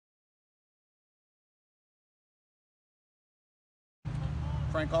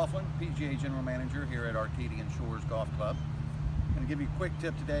Frank Coughlin, PGA General Manager here at Arcadian Shores Golf Club. I'm going to give you a quick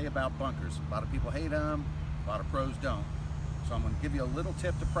tip today about bunkers. A lot of people hate them, a lot of pros don't. So I'm going to give you a little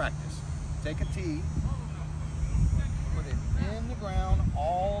tip to practice. Take a tee, put it in the ground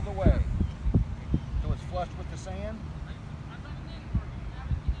all the way so it's flush with the sand.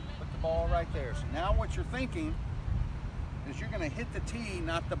 Put the ball right there. So now what you're thinking is you're going to hit the tee,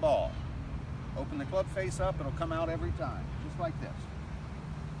 not the ball. Open the club face up, it'll come out every time, just like this.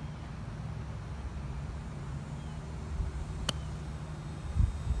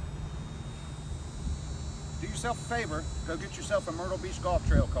 Do yourself a favor, go get yourself a Myrtle Beach Golf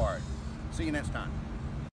Trail card. See you next time.